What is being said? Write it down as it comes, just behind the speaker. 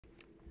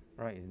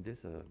Right, in this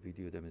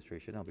video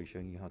demonstration, I'll be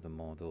showing you how to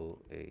model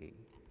a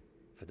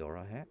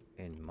Fedora hat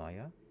in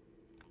Maya,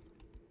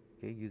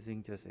 okay,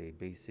 using just a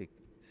basic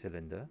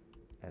cylinder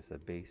as a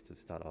base to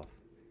start off.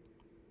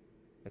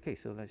 Okay,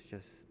 so let's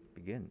just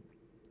begin.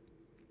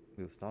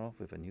 We'll start off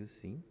with a new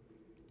scene.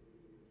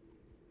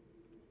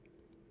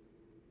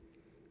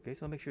 Okay,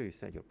 so make sure you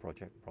set your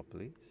project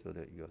properly so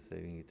that you're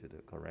saving it to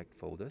the correct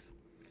folders.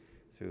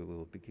 So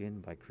we'll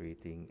begin by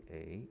creating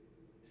a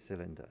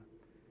cylinder.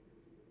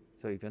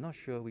 So if you're not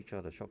sure which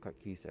are the shortcut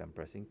keys that I'm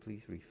pressing, please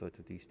refer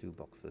to these two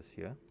boxes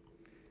here.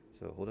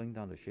 So holding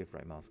down the shift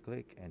right mouse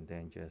click and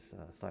then just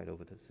slide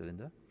over the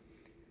cylinder.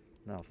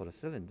 Now for the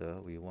cylinder,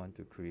 we want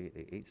to create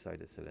a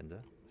 8-sided cylinder.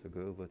 So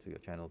go over to your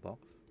channel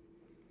box,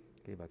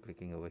 okay, by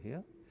clicking over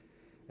here,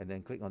 and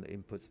then click on the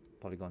inputs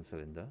polygon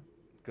cylinder.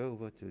 Go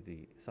over to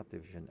the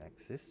subdivision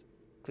axis,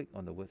 click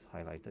on the words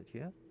highlighted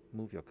here,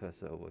 move your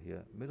cursor over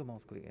here, middle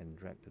mouse click and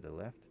drag to the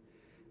left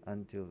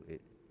until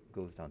it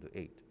goes down to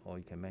 8, or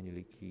you can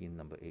manually key in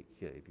number 8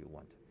 here if you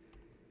want.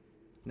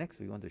 Next,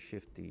 we want to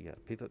shift the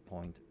pivot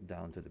point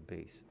down to the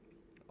base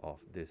of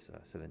this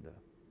cylinder.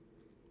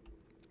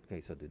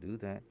 Okay, so to do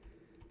that,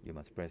 you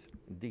must press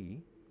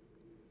D.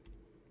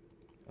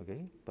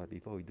 Okay, but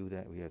before we do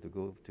that, we have to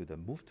go to the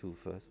move tool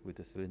first with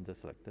the cylinder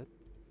selected.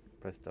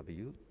 Press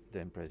W,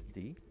 then press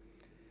D.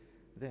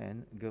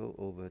 Then go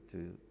over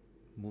to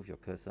move your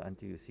cursor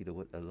until you see the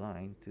word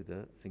align to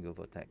the single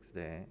vertex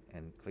there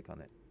and click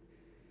on it.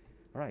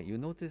 Alright, you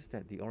notice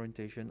that the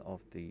orientation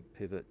of the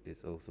pivot is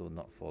also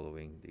not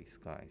following the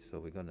sky. So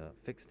we're going to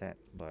fix that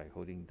by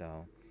holding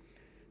down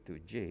to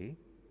J.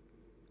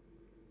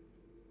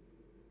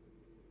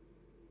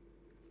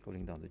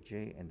 Holding down to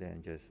J and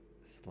then just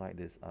slide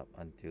this up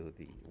until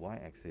the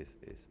Y-axis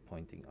is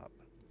pointing up.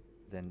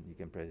 Then you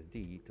can press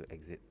D to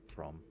exit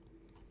from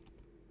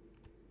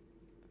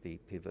the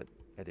pivot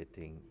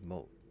editing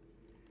mode.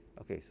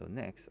 Okay, so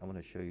next I want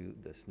to show you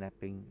the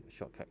snapping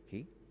shortcut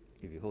key.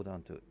 If you hold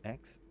down to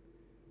X,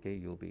 okay,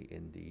 you'll be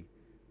in the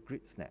grid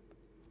snap.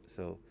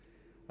 So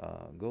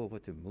go over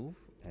to move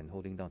and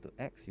holding down to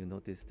X, you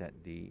notice that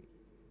the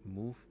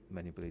move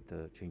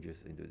manipulator changes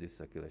into this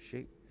circular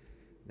shape.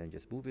 Then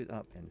just move it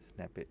up and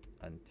snap it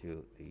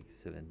until the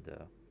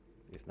cylinder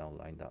is now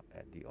lined up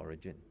at the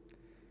origin.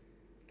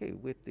 Okay,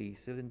 with the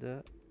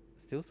cylinder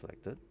still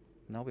selected,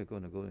 now we're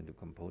going to go into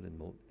component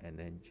mode and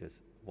then just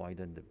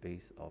widen the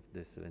base of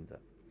this cylinder.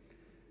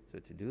 So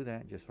to do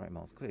that, just right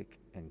mouse click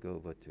and go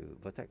over to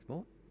vertex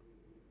mode.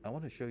 I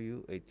want to show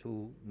you a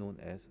tool known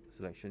as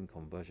selection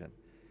conversion.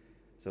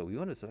 So we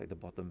want to select the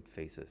bottom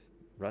faces.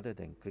 Rather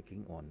than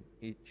clicking on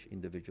each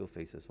individual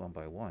faces one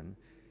by one,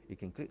 you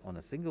can click on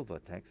a single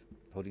vertex,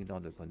 holding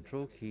down the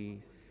control key,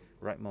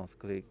 right mouse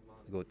click,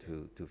 go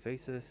to two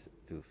faces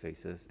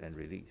and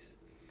release.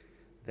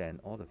 Then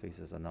all the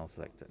faces are now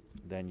selected.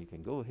 Then you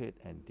can go ahead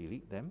and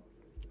delete them.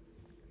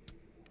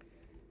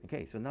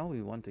 Okay, so now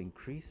we want to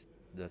increase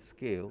the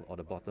scale or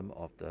the bottom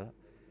of the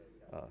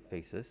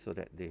faces so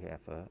that they have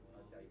a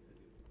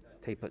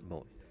tapered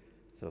mode.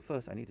 So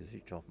first I need to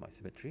switch off my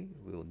symmetry.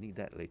 We'll need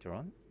that later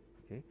on.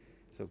 Okay,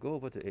 so go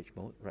over to edge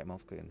mode, right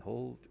mouse click and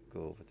hold,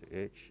 go over to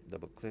edge,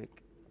 double click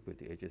with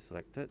the edges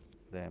selected,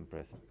 then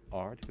press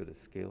R to go to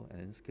scale and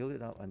then scale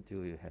it out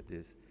until you have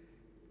this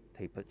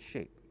tapered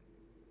shape.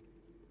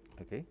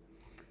 Okay,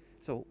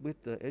 so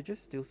with the edges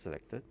still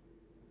selected,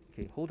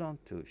 okay, hold down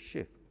to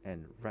shift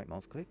and right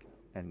mouse click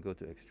and go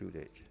to extrude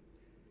edge.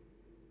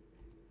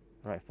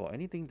 Right, for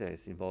anything that is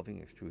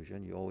involving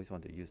extrusion, you always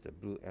want to use the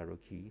blue arrow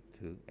key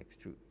to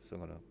extrude. So I'm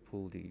going to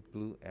pull the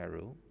blue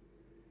arrow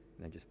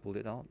and then just pull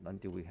it out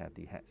until we have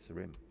the hat's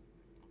rim.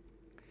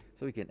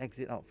 So we can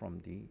exit out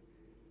from the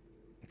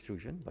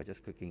extrusion by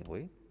just clicking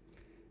away,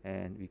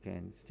 and we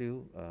can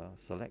still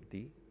select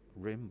the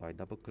rim by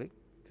double click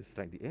to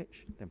select the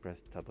edge, then press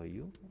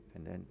W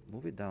and then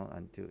move it down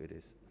until it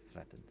is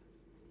flattened.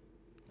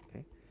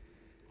 Okay,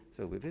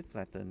 so with it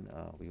flattened,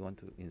 we want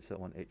to insert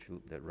one edge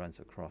loop that runs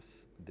across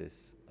this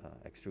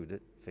extruded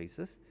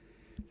faces.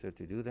 So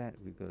to do that,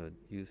 we're going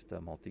to use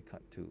the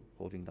multi-cut tool,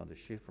 holding down the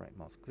shift right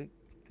mouse click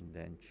and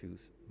then choose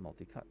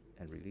multi-cut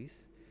and release.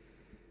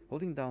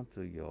 Holding down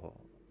to your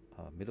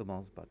middle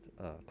mouse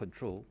button,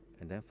 control,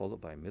 and then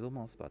followed by middle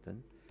mouse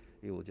button,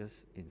 it will just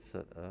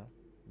insert a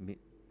mid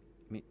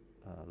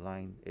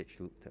line edge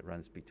loop that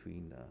runs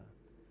between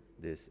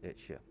this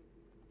edge here.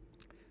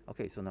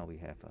 Okay, so now we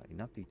have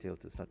enough detail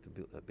to start to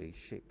build a base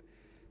shape.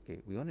 Okay,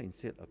 we want to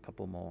insert a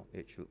couple more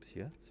edge loops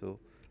here. So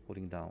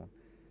holding down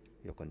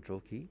your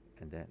control key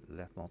and then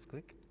left mouse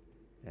click,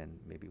 and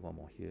maybe one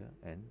more here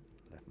and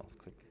left mouse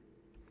click.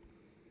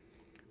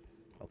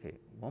 Okay,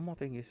 one more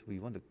thing is we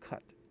want to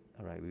cut.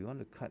 All right, we want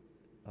to cut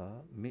a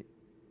mid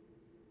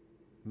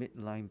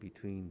line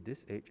between this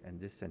edge and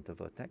this center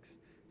vertex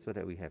so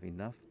that we have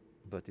enough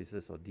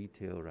vertices or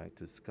detail, right,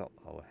 to sculpt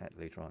our hat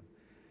later on.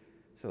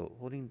 So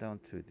holding down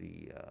to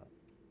the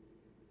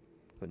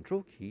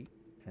control key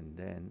and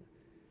then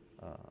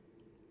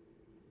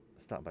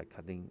start by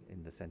cutting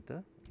in the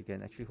center. You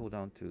can actually hold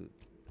down to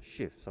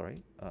shift,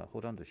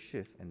 hold down to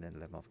shift and then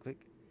left mouse click,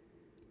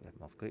 left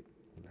mouse click,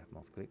 left mouse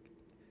mouse click.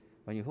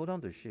 When you hold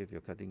down the shift,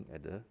 you're cutting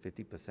at the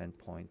 50%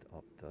 point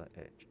of the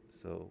edge.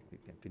 So you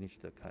can finish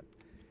the cut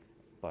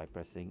by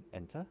pressing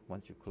enter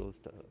once you close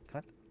the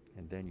cut,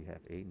 and then you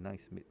have a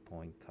nice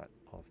midpoint cut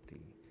of the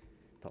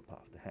top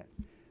part of the hat.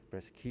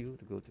 Press Q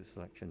to go to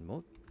selection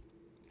mode,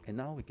 and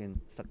now we can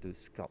start to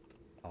sculpt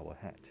our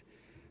hat.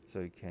 So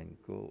you can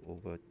go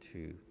over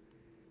to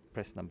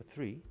press number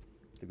 3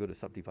 to go to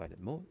subdivided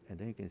mode, and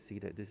then you can see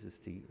that this is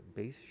the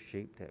base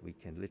shape that we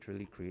can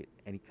literally create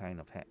any kind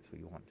of hats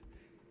we want.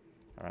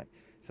 Alright,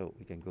 so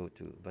we can go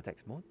to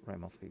vertex mode, right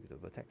mouse click to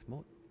vertex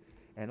mode,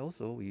 and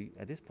also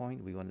at this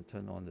point we want to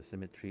turn on the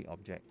symmetry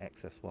object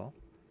X as well.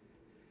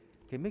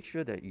 Okay, make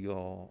sure that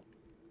your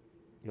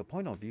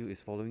point of view is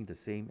following the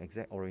same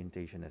exact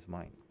orientation as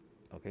mine.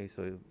 Okay,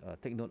 so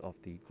take note of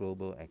the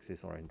global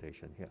axis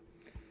orientation here.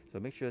 So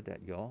make sure that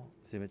your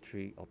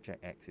symmetry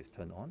object X is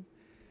turned on.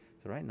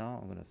 So right now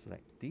I'm going to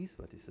select these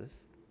vertices,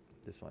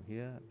 this one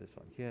here,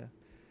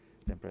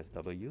 then press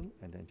W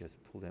and then just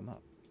pull them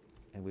up.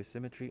 And with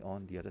symmetry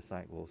on, the other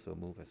side will also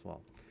move as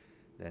well.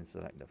 Then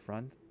select the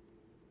front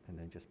and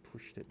then just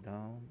push it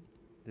down,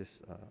 this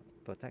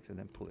vertex, and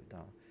then pull it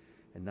down.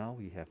 And now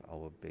we have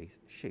our base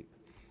shape.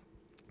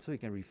 So you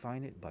can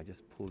refine it by just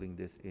pulling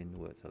this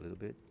inwards a little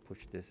bit, push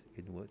this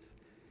inwards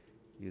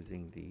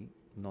using the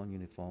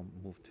non-uniform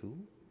move tool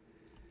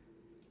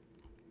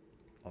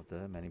of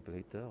the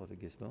manipulator or the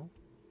gizmo,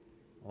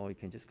 or you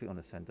can just click on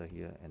the center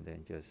here and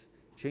then just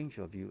change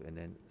your view and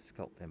then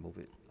sculpt and move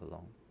it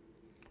along.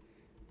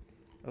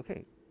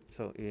 Okay,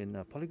 so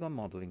in polygon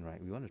modeling,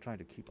 right, we want to try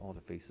to keep all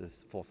the faces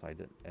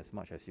four-sided as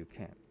much as you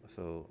can.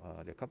 So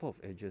there are a couple of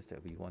edges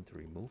that we want to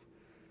remove.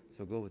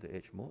 So go with the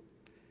edge mode.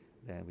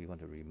 Then we want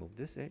to remove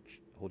this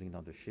edge, holding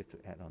down the shift to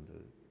add on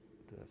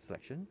the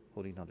selection,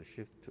 holding down the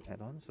shift to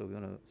add on. So we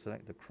want to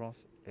select the cross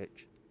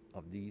edge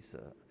of these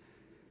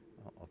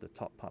of the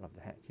top part of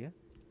the hat here,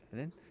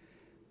 and then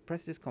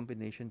press this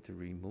combination to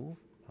remove.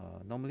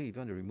 Normally if you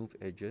want to remove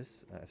edges,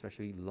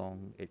 especially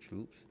long edge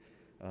loops,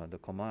 the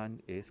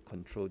command is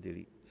Control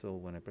Delete. So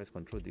when I press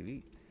Control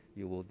Delete,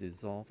 you will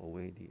dissolve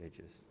away the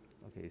edges.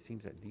 Okay, it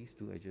seems that these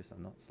two edges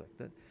are not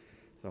selected,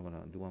 so I'm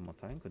going to do one more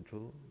time,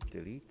 Control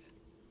Delete.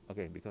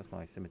 Okay, because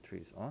my symmetry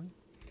is on.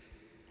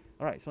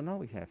 Alright, so now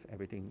we have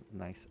everything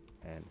nice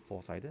and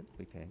four-sided.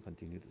 We can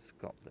continue to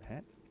sculpt the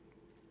hat.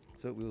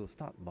 So we will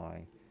start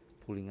by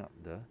pulling up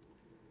the,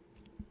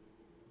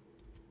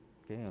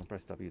 okay, I'll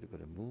press W to go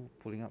to move,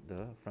 pulling up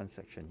the front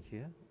section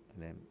here,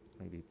 and then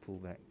maybe pull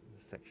back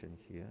the section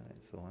here and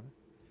so on.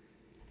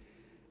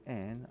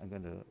 And I'm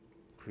going to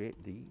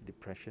create the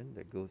depression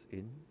that goes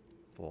in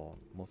for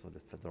most of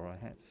the Fedora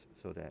hats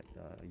so that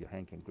your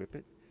hand can grip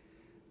it.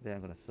 Then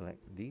I'm going to select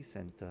these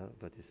center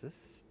vertices,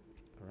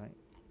 alright,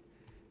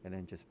 and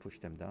then just push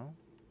them down.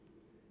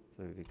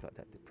 So we got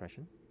that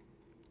depression.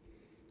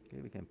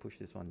 Okay, we can push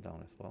this one down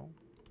as well,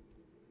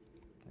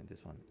 and this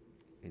one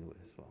inward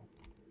as well.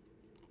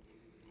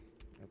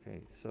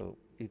 Okay, so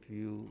if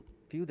you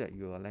feel that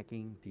you are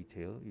lacking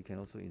detail, you can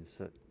also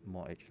insert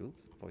more edge loops.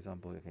 For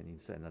example, you can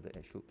insert another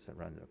edge loops that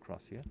run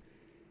across here.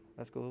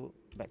 Let's go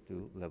back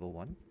to level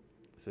 1,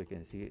 so you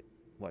can see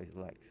what it's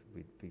like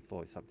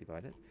before it's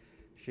subdivided.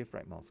 Shift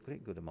right mouse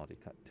click, go to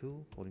multi-cut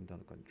tool, holding down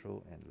the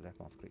control, and left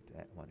mouse click to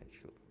add one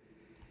edge loop.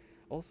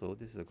 Also,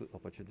 this is a good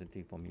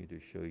opportunity for me to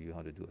show you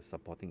how to do a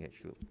supporting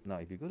edge loop. Now,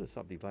 if you go to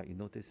subdivide, you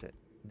notice that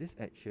this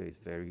edge here is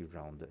very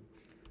rounded.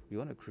 We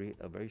want to create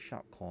a very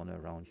sharp corner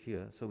around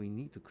here, so we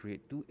need to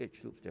create two edge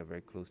loops that are very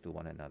close to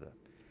one another.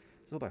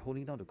 So by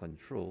holding down the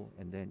control,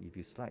 and then if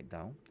you slide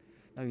down,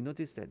 now you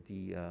notice that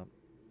the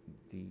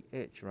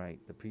edge, right,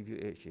 the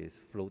preview edge is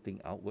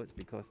floating outwards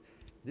because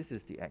this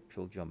is the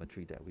actual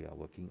geometry that we are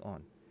working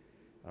on.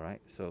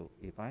 Alright, so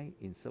if I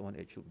insert one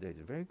edge loop that is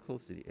very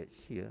close to the edge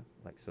here,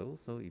 like so.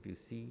 So if you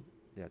see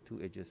there are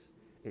two edge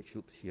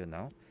loops here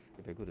now,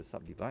 if I go to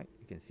subdivide,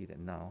 you can see that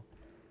now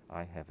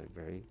I have a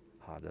very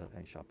harder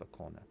and sharper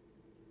corner.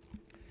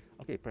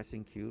 Okay,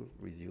 pressing Q,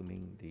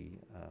 resuming the,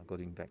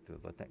 going back to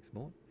vertex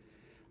mode.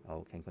 I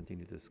can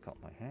continue to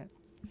sculpt my hat.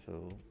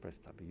 So press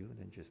W,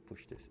 then just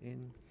push this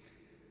in,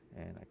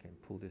 and I can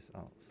pull this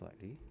out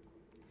slightly.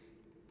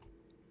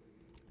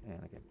 And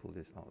I can pull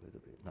this out a little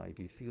bit. Now if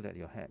you feel that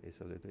your hat is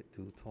a little bit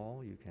too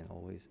tall, you can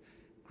always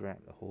grab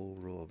a whole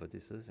row of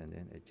vertices and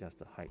then adjust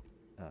the height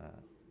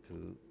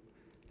to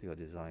your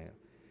desire.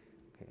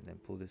 Okay, and then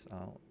pull this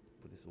out,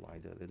 put this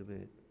wider a little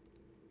bit.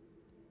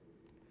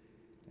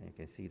 And you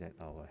can see that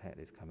our hat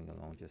is coming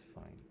along just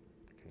fine.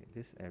 Okay,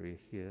 this area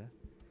here,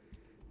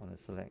 I want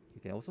to select.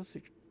 You can also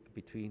switch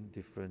between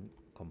different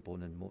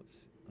component modes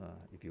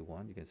if you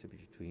want. You can switch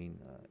between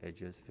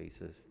edges,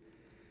 faces,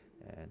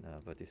 and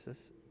vertices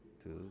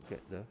to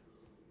get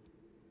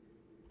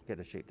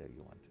the shape that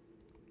you want.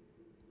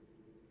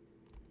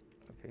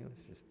 Okay,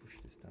 let's just push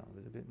this down a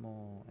little bit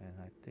more, and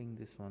I think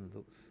this one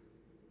looks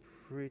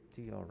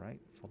pretty alright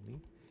for me.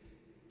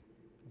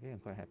 Okay, I'm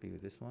quite happy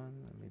with this one.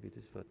 Maybe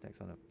this vertex,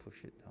 I want to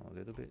push it down a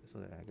little bit so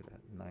that I get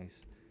a nice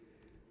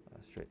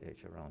straight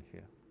edge around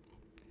here.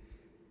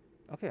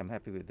 Okay, I'm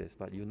happy with this,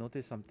 but you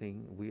notice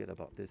something weird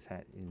about this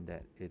hat in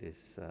that it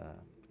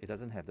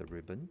doesn't have the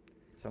ribbon.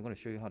 So I'm going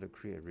to show you how to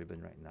create a ribbon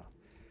right now.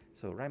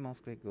 So right mouse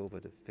click, go over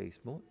to face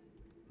mode.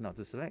 Now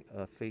to select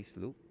a face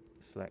loop,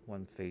 select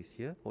one face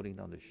here, holding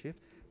down the shift,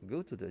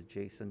 go to the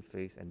adjacent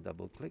face and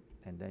double click,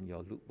 and then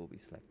your loop will be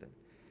selected.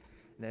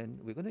 Then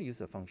we're going to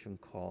use a function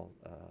called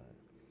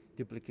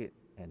duplicate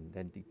and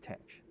then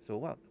detach. So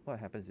what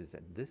happens is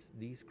that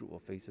these group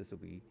of faces will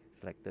be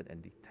selected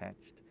and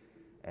detached,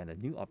 and a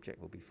new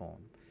object will be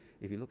formed.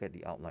 If you look at the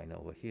outliner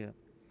over here,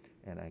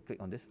 and I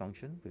click on this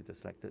function with the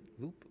selected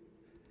loop,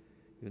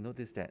 you'll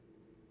notice that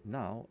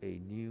now a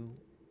new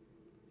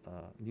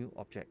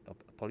object, a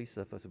poly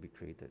surface will be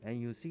created,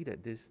 and you see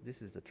that this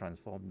is the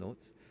transform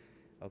nodes.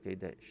 Okay,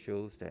 that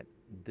shows that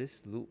this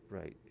loop,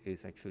 right, is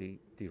actually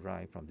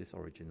derived from this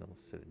original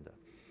cylinder.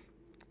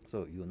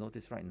 So you'll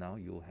notice right now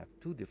you'll have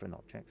two different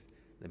objects,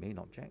 the main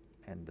object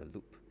and the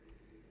loop.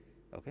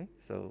 Okay,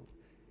 so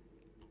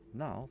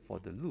now for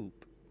the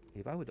loop,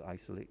 if I were to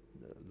isolate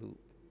the loop,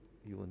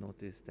 you will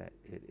notice that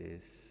it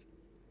is,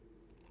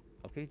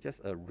 okay, just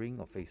a ring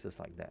of faces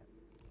like that.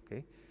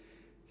 Okay,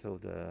 so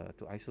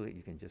to isolate,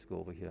 you can just go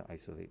over here,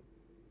 isolate,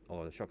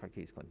 or the shortcut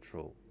key is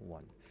Control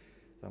 1.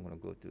 So I'm going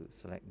to go to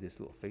select this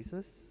loop of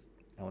faces.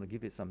 I want to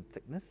give it some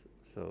thickness,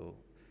 so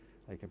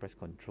you can press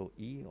Control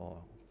E, or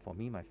for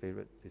me, my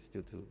favorite is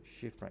still to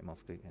shift right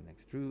mouse click and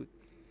extrude,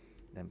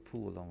 then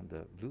pull along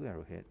the blue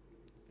arrowhead,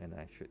 and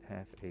I should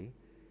have a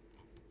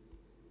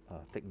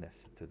thickness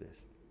to this.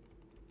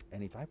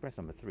 And if I press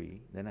number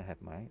 3, then I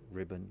have my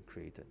ribbon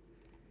created.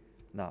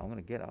 Now I'm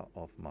going to get out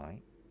of my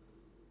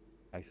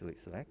isolate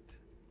select,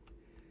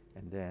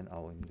 and then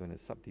I'm going to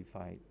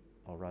subdivide,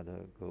 or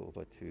rather go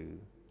over to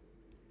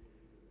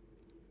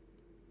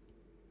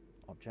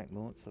object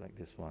mode, select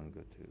this one,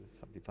 go to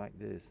subdivide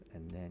this,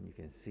 and then you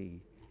can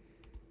see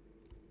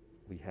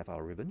we have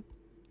our ribbon.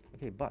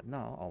 Okay, but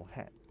now our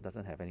hat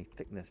doesn't have any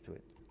thickness to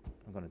it.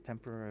 I'm going to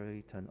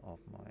temporarily turn off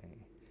my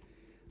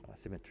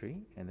symmetry,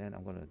 and then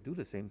I'm going to do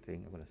the same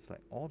thing. I'm going to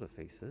select all the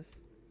faces,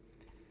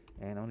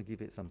 and I want to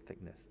give it some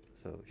thickness.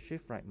 So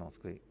shift right mouse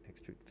click,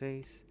 extrude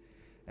face,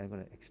 and I'm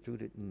going to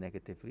extrude it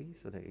negatively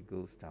so that it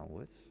goes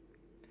downwards.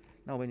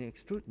 Now when you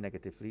extrude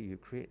negatively, you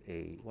create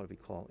a what we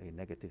call a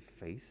negative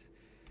face,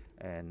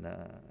 and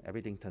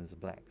everything turns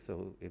black.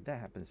 So if that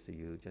happens to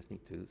you, just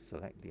need to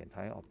select the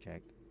entire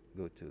object,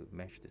 go to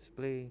mesh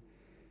display,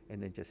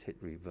 and then just hit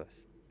reverse.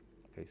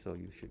 Okay, so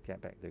you should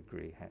get back the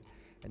gray hat.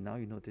 And now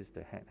you notice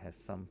the hat has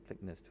some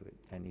thickness to it.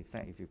 And in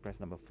fact, if you press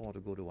number 4 to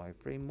go to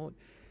wireframe mode,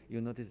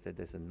 you'll notice that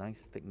there's a nice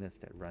thickness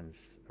that runs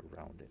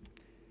around it.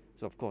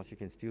 So of course, you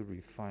can still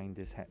refine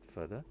this hat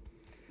further.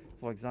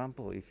 For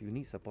example, if you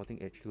need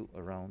supporting edge loop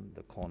around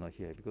the corner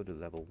here, if you go to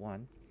level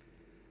 1,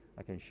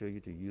 I can show you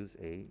to use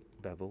a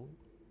bevel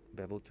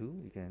tool.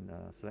 You can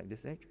select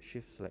this edge,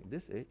 shift select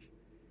this edge,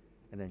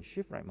 and then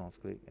shift right mouse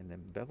click and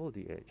then bevel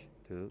the edge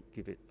to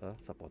give it a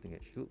supporting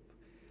edge loop.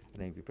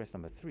 And then if you press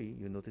number 3,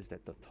 you'll notice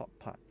that the top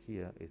part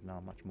here is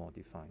now much more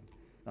defined.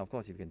 Now of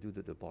course you can do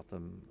the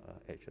bottom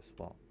edge as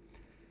well.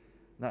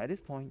 Now at this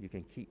point you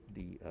can keep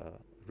the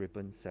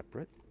ribbon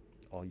separate,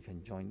 or you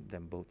can join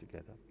them both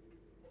together.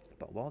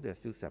 But while they're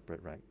still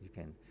separate, right, you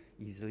can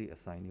easily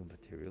assign new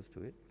materials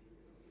to it.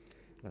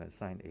 I'm going to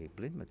assign a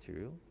blend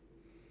material.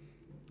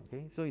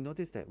 Okay, so you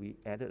notice that we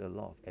added a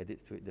lot of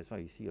edits to it. That's why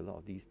you see a lot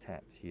of these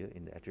tabs here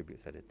in the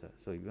attributes editor.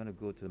 So if you want to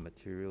go to the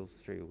materials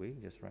straight away,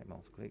 just right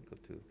mouse click, go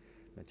to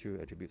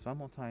material attributes one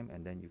more time,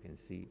 and then you can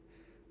see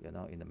you're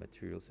now in the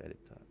materials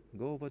editor.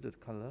 Go over to the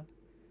color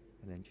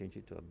and then change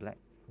it to a black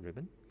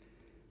ribbon.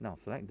 Now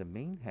select the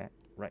main hat,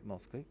 right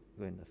mouse click,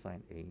 go and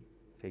assign a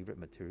favorite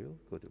material,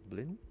 go to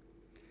blend,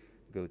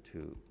 go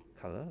to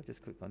color,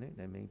 just click on it,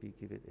 and maybe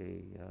give it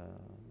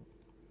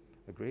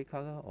a gray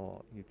color,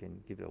 or you can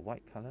give it a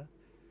white color,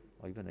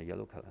 or even a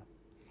yellow color.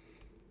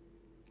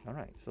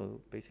 Alright,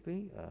 so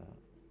basically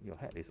your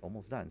hat is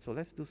almost done. So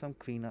let's do some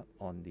cleanup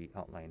on the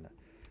outliner.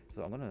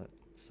 So I'm going to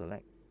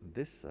select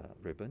this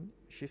ribbon,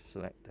 shift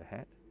select the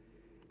hat,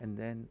 and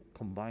then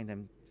combine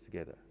them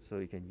together. So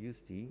you can use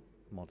the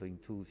modeling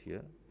tools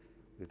here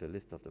with the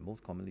list of the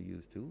most commonly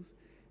used tools,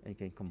 and you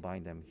can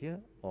combine them here,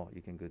 or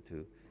you can go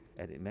to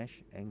edit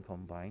mesh and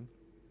combine,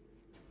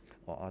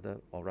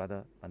 or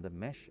rather under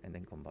mesh and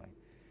then combine.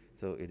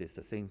 So it is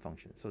the same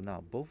function. So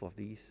now both of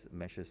these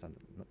meshes are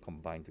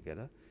combined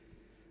together.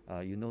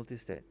 You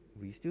notice that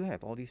we still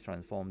have all these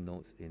transform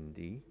nodes in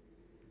the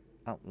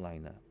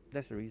outliner.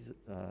 That's the reason.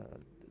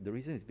 The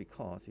reason is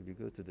because if you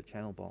go to the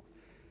channel box,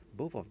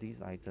 both of these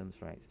items,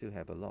 right, still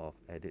have a lot of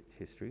edit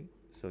history.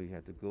 So you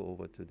have to go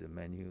over to the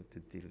menu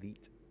to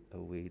delete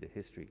away the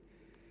history.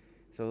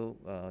 So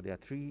there are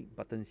 3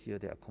 buttons here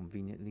that are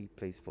conveniently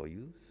placed for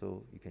you.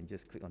 So you can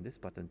just click on this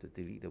button to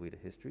delete away the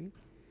history.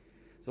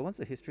 So once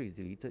the history is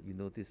deleted, you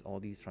notice all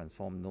these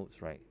transform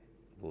nodes, right,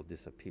 will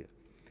disappear.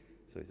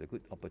 So it's a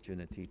good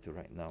opportunity to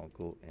right now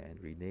go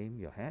and rename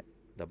your hat.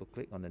 Double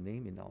click on the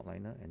name in the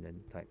outliner and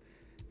then type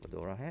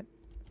Fedora Hat,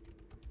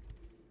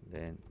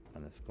 then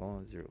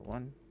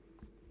 _01.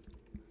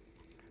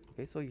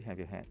 Okay, so you have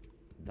your hat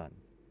done.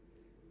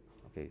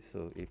 Okay,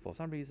 so if for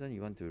some reason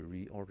you want to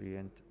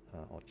reorient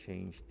or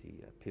change the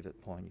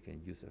pivot point, you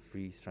can use a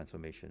freeze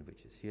transformation, which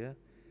is here,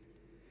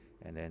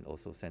 and then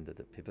also center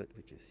the pivot,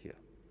 which is here.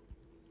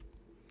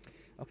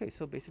 Okay,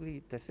 so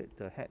basically that's it,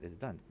 the hat is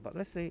done. But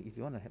let's say if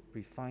you want to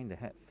refine the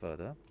hat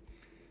further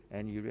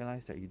and you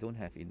realize that you don't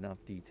have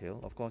enough detail,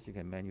 of course you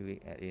can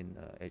manually add in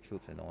edge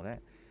loops and all that.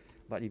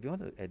 But if you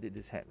want to edit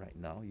this hat right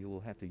now, you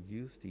will have to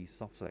use the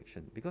soft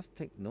selection, because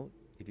take note,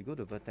 if you go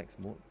to vertex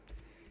mode,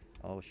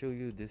 I'll show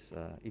you this.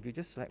 If you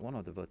just select one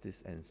of the vertices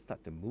and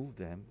start to move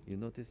them, you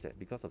notice that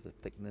because of the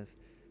thickness,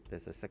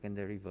 there's a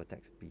secondary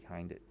vertex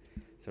behind it.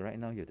 So right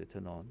now you have to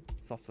turn on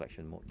soft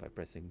selection mode by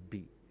pressing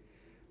B.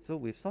 So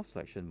with soft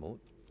selection mode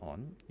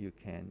on, you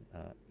can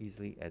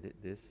easily edit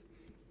this.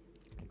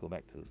 Go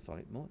back to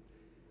solid mode.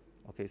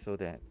 Okay, so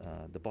that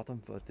the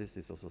bottom vertex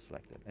is also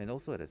selected. And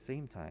also at the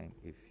same time,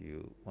 if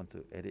you want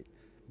to edit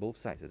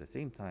both sides at the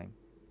same time,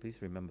 please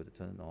remember to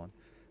turn on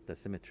the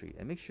symmetry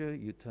and make sure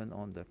you turn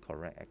on the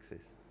correct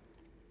axis,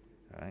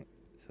 right?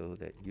 So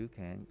that you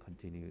can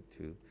continue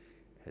to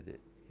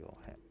edit your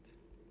hat.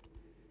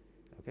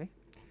 Okay.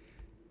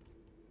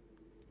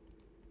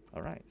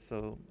 All right.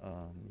 So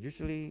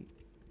usually,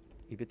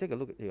 if you take a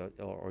look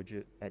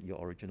at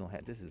your original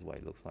hat, this is what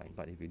it looks like.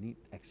 But if you need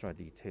extra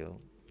detail,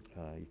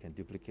 you can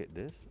duplicate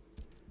this,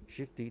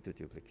 Shift D to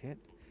duplicate,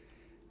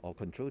 or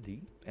Control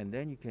D, and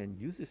then you can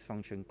use this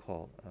function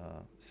called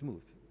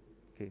smooth.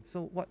 Okay,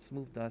 so what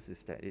smooth does is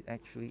that it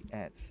actually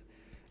adds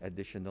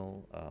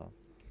additional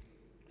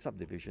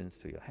subdivisions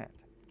to your hat.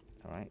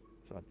 All right,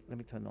 so let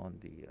me turn on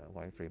the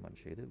wireframe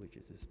unshader, which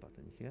is this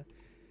button here.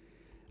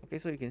 Okay,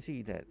 so you can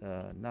see that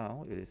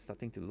now it is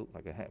starting to look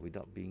like a hat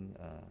without being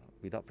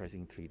without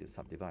pressing 3 to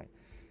subdivide.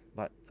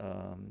 But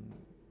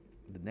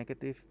the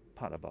negative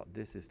part about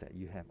this is that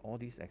you have all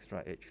these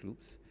extra edge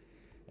loops,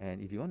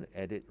 and if you want to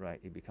edit, right,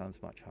 it becomes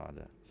much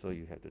harder. So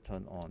you have to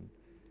turn on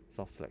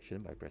soft selection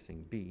by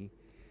pressing B,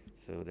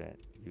 so that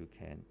you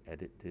can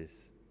edit this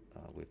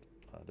with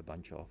the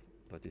bunch of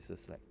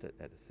vertices selected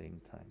at the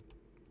same time.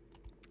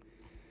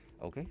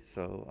 Okay,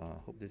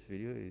 so hope this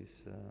video is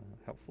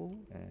helpful,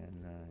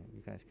 and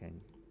you guys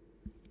can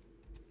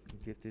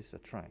give this a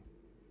try.